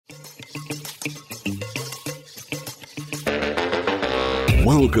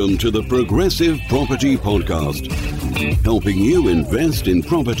Welcome to the Progressive Property Podcast, helping you invest in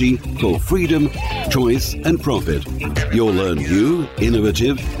property for freedom, choice and profit. You'll learn new,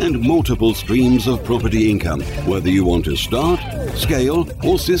 innovative and multiple streams of property income, whether you want to start, scale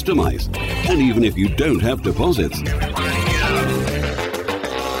or systemize, and even if you don't have deposits.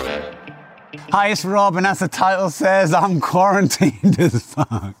 Hi, it's Rob, and as the title says, I'm quarantined as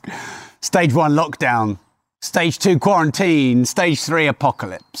fuck. Stage 1 lockdown, Stage 2 quarantine, Stage 3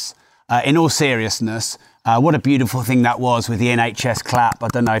 apocalypse. In all seriousness, what a beautiful thing that was with the NHS clap. I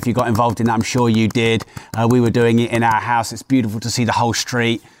don't know if you got involved in that, I'm sure you did. We were doing it in our house. It's beautiful to see the whole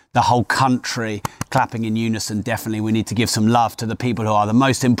street, the whole country clapping in unison. Definitely we need to give some love to the people who are the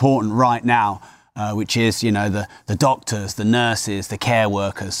most important right now. Which is, you know, the doctors, the nurses, the care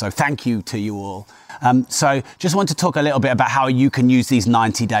workers. So thank you to you all. So just want to talk a little bit about how you can use these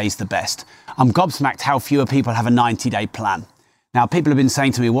 90 days the best. I'm gobsmacked how fewer people have a 90-day plan. Now, people have been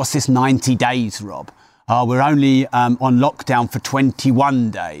saying to me, what's this 90 days, Rob? We're only on lockdown for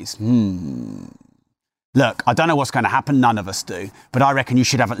 21 days. Look, I don't know what's going to happen. None of us do. But I reckon you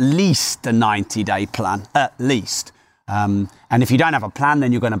should have at least a 90-day plan, at least. And if you don't have a plan,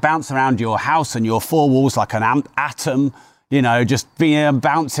 then you're going to bounce around your house and your four walls like an atom, you know, just being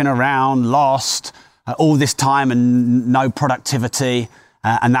bouncing around, lost, all this time and no productivity.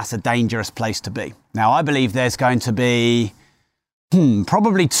 And that's a dangerous place to be. Now, I believe there's going to be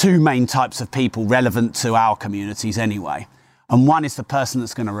probably two main types of people relevant to our communities anyway. And one is the person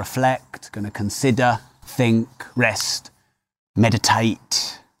that's going to reflect, going to consider, think, rest,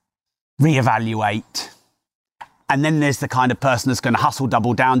 meditate, reevaluate. And then there's the kind of person that's going to hustle,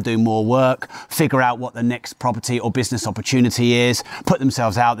 double down, do more work, figure out what the next property or business opportunity is, put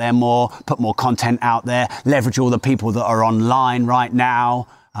themselves out there more, put more content out there, leverage all the people that are online right now.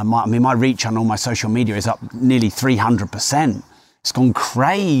 My reach on all my social media is up nearly 300%. It's gone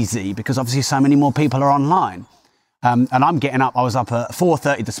crazy because obviously so many more people are online. And I'm getting up. I was up at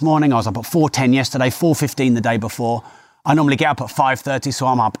 4:30 this morning. I was up at 4:10 yesterday, 4:15 the day before. I normally get up at 5:30, so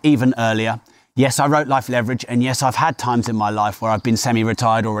I'm up even earlier. Yes, I wrote Life Leverage, and yes, I've had times in my life where I've been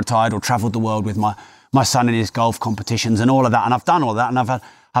semi-retired or retired or travelled the world with my son in his golf competitions and all of that, and I've done all that, and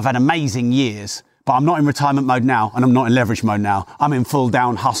I've had amazing years, but I'm not in retirement mode now, and I'm not in leverage mode now. I'm in full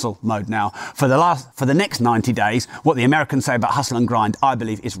down hustle mode now. For the next 90 days, what the Americans say about hustle and grind, I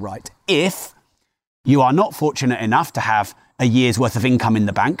believe is right. If you are not fortunate enough to have a year's worth of income in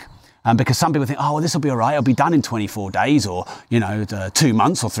the bank, because some people think, oh, well, this will be all right. It'll be done in 24 days or, 2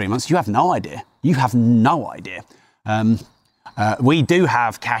 months or 3 months. You have no idea. You have no idea. We do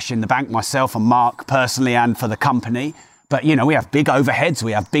have cash in the bank, myself and Mark personally and for the company. But, we have big overheads.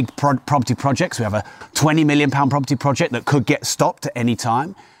 We have big property projects. We have a £20 million property project that could get stopped at any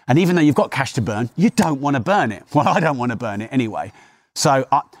time. And even though you've got cash to burn, you don't want to burn it. Well, I don't want to burn it anyway. So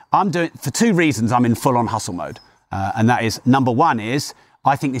I'm doing, for two reasons, I'm in full on hustle mode. And that is, number one is,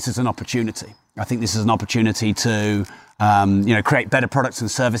 I think this is an opportunity. I think this is an opportunity to, create better products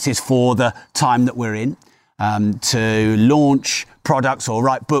and services for the time that we're in, to launch products or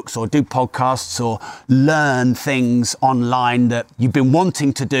write books or do podcasts or learn things online that you've been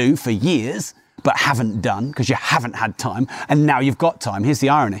wanting to do for years, but haven't done because you haven't had time. And now you've got time. Here's the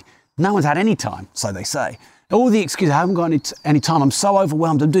irony. No one's had any time, so they say. All the excuses, I haven't got any time. I'm so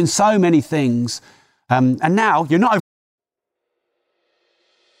overwhelmed. I'm doing so many things. And now you're not.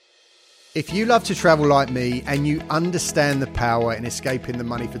 If you love to travel like me and you understand the power in escaping the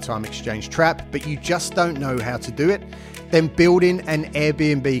money for time exchange trap, but you just don't know how to do it, then building an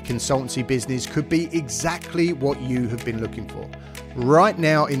Airbnb consultancy business could be exactly what you have been looking for. Right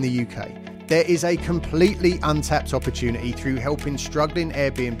now in the UK, there is a completely untapped opportunity through helping struggling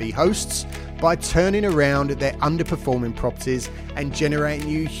Airbnb hosts by turning around their underperforming properties and generating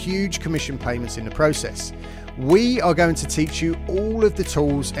you huge commission payments in the process. We are going to teach you all of the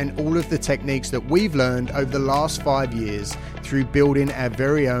tools and all of the techniques that we've learned over the last 5 years through building our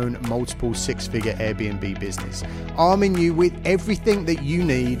very own multiple six-figure Airbnb business, arming you with everything that you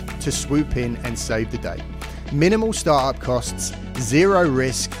need to swoop in and save the day. Minimal startup costs, zero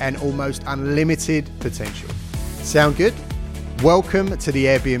risk, and almost unlimited potential. Sound good? Welcome to the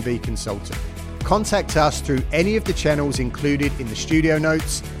Airbnb Consultant. Contact us through any of the channels included in the studio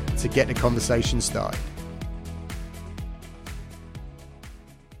notes to get the conversation started.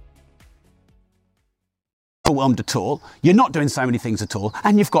 Overwhelmed at all, you're not doing so many things at all,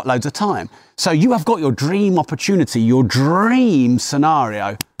 and you've got loads of time. So you have got your dream opportunity, your dream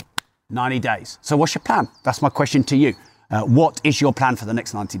scenario, 90 days. So what's your plan? That's my question to you. What is your plan for the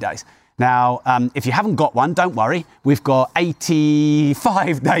next 90 days? Now, if you haven't got one, don't worry. We've got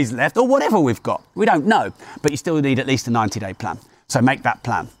 85 days left, or whatever we've got. We don't know, but you still need at least a 90-day plan. So make that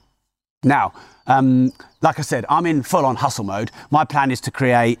plan. Now, like I said, I'm in full-on hustle mode. My plan is to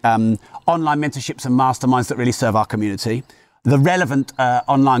create online mentorships and masterminds that really serve our community, the relevant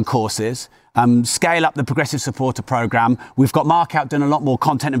online courses, scale up the Progressive Supporter Program. We've got Mark out doing a lot more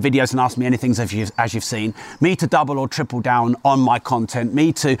content and videos and Ask Me Anything as you've seen. Me to double or triple down on my content.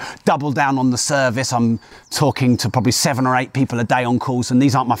 Me to double down on the service. I'm talking to probably 7 or 8 people a day on calls, and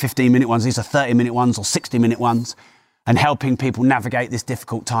these aren't my 15-minute ones. These are 30-minute ones or 60-minute ones, and helping people navigate this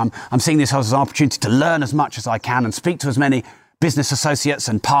difficult time. I'm seeing this as an opportunity to learn as much as I can and speak to as many business associates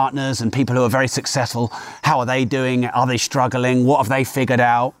and partners and people who are very successful. How are they doing? Are they struggling? What have they figured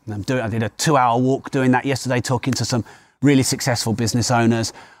out? I did a 2-hour walk doing that yesterday, talking to some really successful business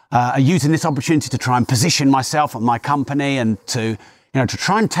owners, using this opportunity to try and position myself and my company and to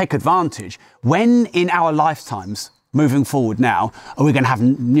try and take advantage. When in our lifetimes, moving forward now, are we going to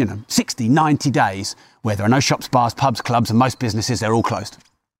have 60, 90 days where there are no shops, bars, pubs, clubs, and most businesses, they're all closed?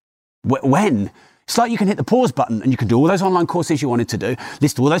 When? It's like you can hit the pause button and you can do all those online courses you wanted to do,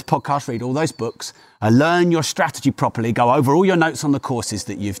 list all those podcasts, read all those books, learn your strategy properly, go over all your notes on the courses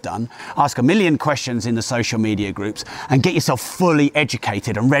that you've done, ask a million questions in the social media groups, and get yourself fully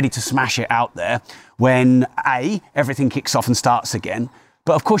educated and ready to smash it out there when everything kicks off and starts again.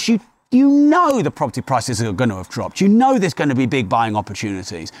 But of course, you know the property prices are going to have dropped. You know there's going to be big buying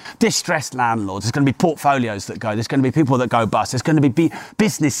opportunities, distressed landlords, there's going to be portfolios that go, there's going to be people that go bust, there's going to be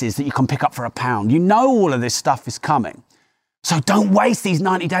businesses that you can pick up for £1. You know all of this stuff is coming. So don't waste these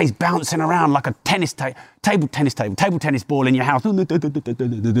 90 days bouncing around like a table tennis ball in your house.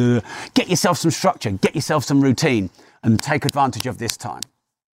 Get yourself some structure, get yourself some routine, and take advantage of this time.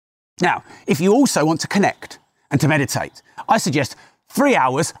 Now, if you also want to connect and to meditate, I suggest 3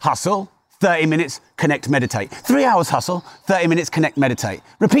 hours hustle, 30 minutes connect, meditate. 3 hours hustle, 30 minutes connect, meditate.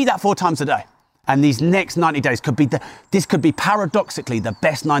 Repeat that 4 times a day. And these next 90 days could be paradoxically the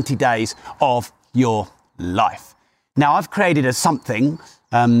best 90 days of your life. Now, I've created something,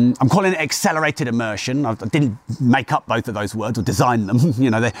 I'm calling it accelerated immersion. I didn't make up both of those words or design them.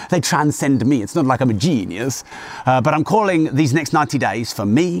 They transcend me. It's not like I'm a genius. But I'm calling these next 90 days for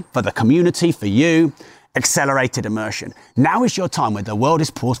me, for the community, for you, accelerated immersion. Now is your time where the world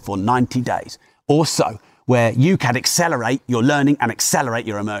is paused for 90 days or so, where you can accelerate your learning and accelerate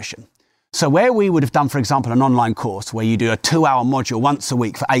your immersion. So where we would have done, for example, an online course where you do a 2-hour module once a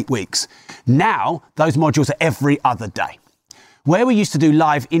week for 8 weeks, now those modules are every other day. Where we used to do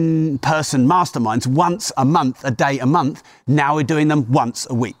live in-person masterminds once a month, a day a month, now we're doing them once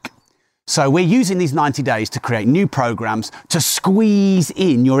a week. So we're using these 90 days to create new programs to squeeze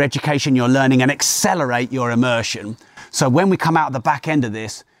in your education, your learning, and accelerate your immersion. So when we come out of the back end of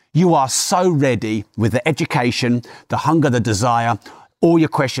this, you are so ready with the education, the hunger, the desire, all your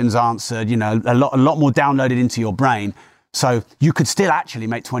questions answered, a lot more downloaded into your brain. So you could still actually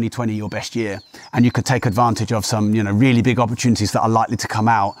make 2020 your best year, and you could take advantage of some, really big opportunities that are likely to come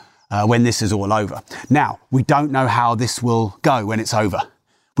out when this is all over. Now, we don't know how this will go when it's over.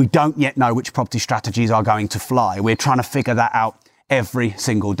 We don't yet know which property strategies are going to fly. We're trying to figure that out every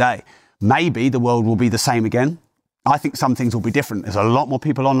single day. Maybe the world will be the same again. I think some things will be different. There's a lot more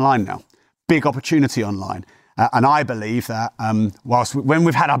people online now. Big opportunity online. And I believe that when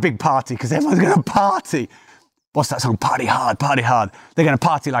we've had our big party, because everyone's going to party. What's that song? Party hard, party hard. They're going to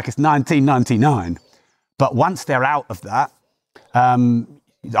party like it's 1999. But once they're out of that,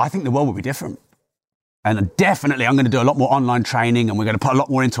 I think the world will be different. And definitely, I'm going to do a lot more online training, and we're going to put a lot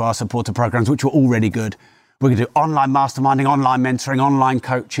more into our supporter programs, which were already good. We're going to do online masterminding, online mentoring, online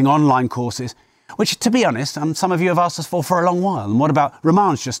coaching, online courses, which, to be honest, some of you have asked us for a long while. And what about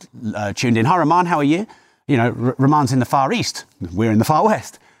Raman's just tuned in? Hi, Raman, how are you? Raman's in the Far East. We're in the Far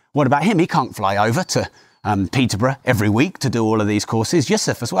West. What about him? He can't fly over to Peterborough every week to do all of these courses.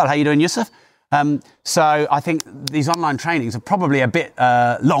 Yusuf as well. How you doing, Yusuf? So I think these online trainings are probably a bit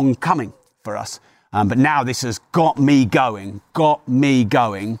long coming for us. But now this has got me going, so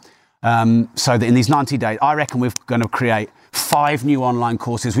that in these 90 days, I reckon we're going to create 5 new online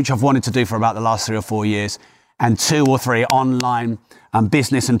courses, which I've wanted to do for about the last 3 or 4 years, and 2 or 3 online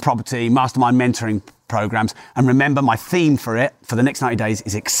business and property mastermind mentoring programs. And remember, my theme for the next 90 days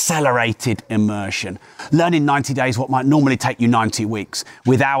is accelerated immersion. Learn in 90 days what might normally take you 90 weeks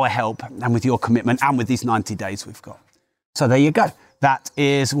with our help and with your commitment and with these 90 days we've got. So there you go. That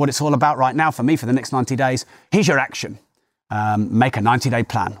is what it's all about right now for me for the next 90 days. Here's your action. Make a 90-day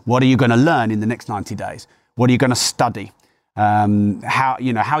plan. What are you going to learn in the next 90 days? What are you going to study? How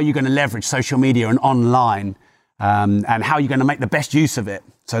are you going to leverage social media and online? And how are you going to make the best use of it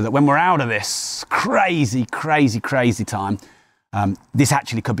so that when we're out of this crazy time, this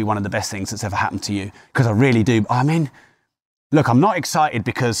actually could be one of the best things that's ever happened to you. Because I really do. look, I'm not excited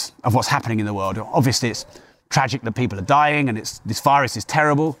because of what's happening in the world. Obviously, it's tragic that people are dying and this virus is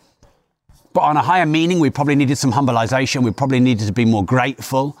terrible. But on a higher meaning, we probably needed some humbleization. We probably needed to be more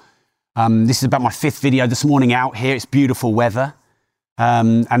grateful. This is about my 5th video this morning out here. It's beautiful weather.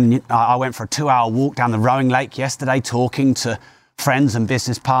 And I went for a 2-hour walk down the rowing lake yesterday, talking to friends and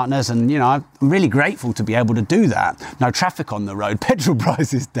business partners. And, I'm really grateful to be able to do that. No traffic on the road, petrol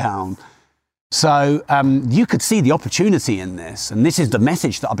prices down. So you could see the opportunity in this. And this is the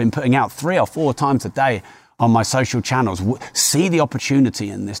message that I've been putting out 3 or 4 times a day on my social channels. See the opportunity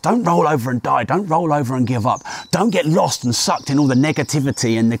in this. Don't roll over and die. Don't roll over and give up. Don't get lost and sucked in all the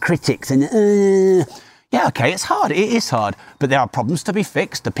negativity and the critics. And yeah, okay, it's hard. It is hard. But there are problems to be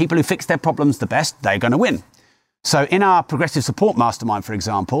fixed. The people who fix their problems the best, they're going to win. So in our Progressive Support Mastermind, for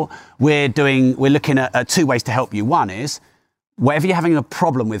example, we're looking at 2 ways to help you. One is, whatever you're having a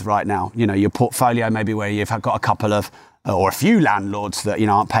problem with right now, your portfolio, maybe where you've got a couple of or a few landlords that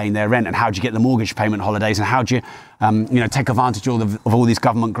aren't paying their rent, and how do you get the mortgage payment holidays, and how do you take advantage of all these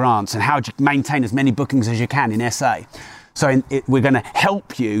government grants, and how do you maintain as many bookings as you can in SA. So we're going to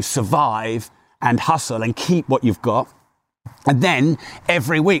help you survive and hustle and keep what you've got. And then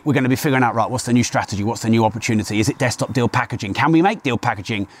every week we're going to be figuring out, right, what's the new strategy? What's the new opportunity? Is it desktop deal packaging? Can we make deal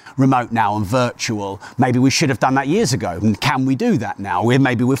packaging remote now and virtual? Maybe we should have done that years ago. And can we do that now?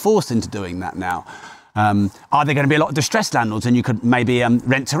 Maybe we're forced into doing that now. Are there going to be a lot of distressed landlords? And you could maybe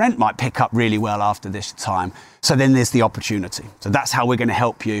rent to rent might pick up really well after this time. So then there's the opportunity. So that's how we're going to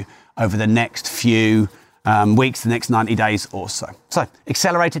help you over the next few weeks, the next 90 days or so. So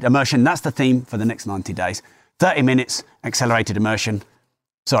accelerated immersion, that's the theme for the next 90 days. 30 minutes accelerated immersion.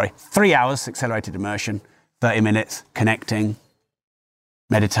 3 hours accelerated immersion. 30 minutes connecting,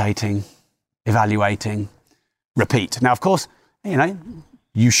 meditating, evaluating, repeat. Now, of course,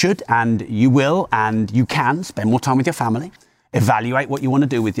 you should and you will and you can spend more time with your family, evaluate what you want to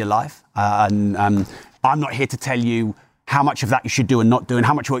do with your life. I'm not here to tell you how much of that you should do and not do, and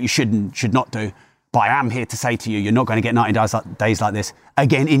how much of what you should and should not do. But I am here to say to you, you're not going to get 90 days like this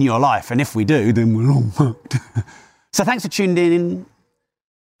again in your life. And if we do, then we're all fucked. So thanks for tuning in.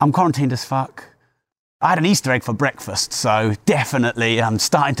 I'm quarantined as fuck. I had an Easter egg for breakfast, so definitely I'm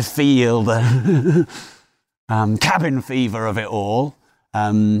starting to feel the cabin fever of it all.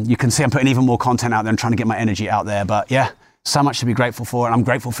 You can see I'm putting even more content out there and trying to get my energy out there. But yeah, so much to be grateful for. And I'm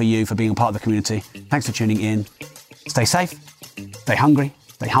grateful for you for being a part of the community. Thanks for tuning in. Stay safe, stay hungry,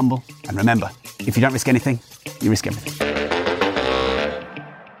 stay humble. And remember, if you don't risk anything, you risk everything.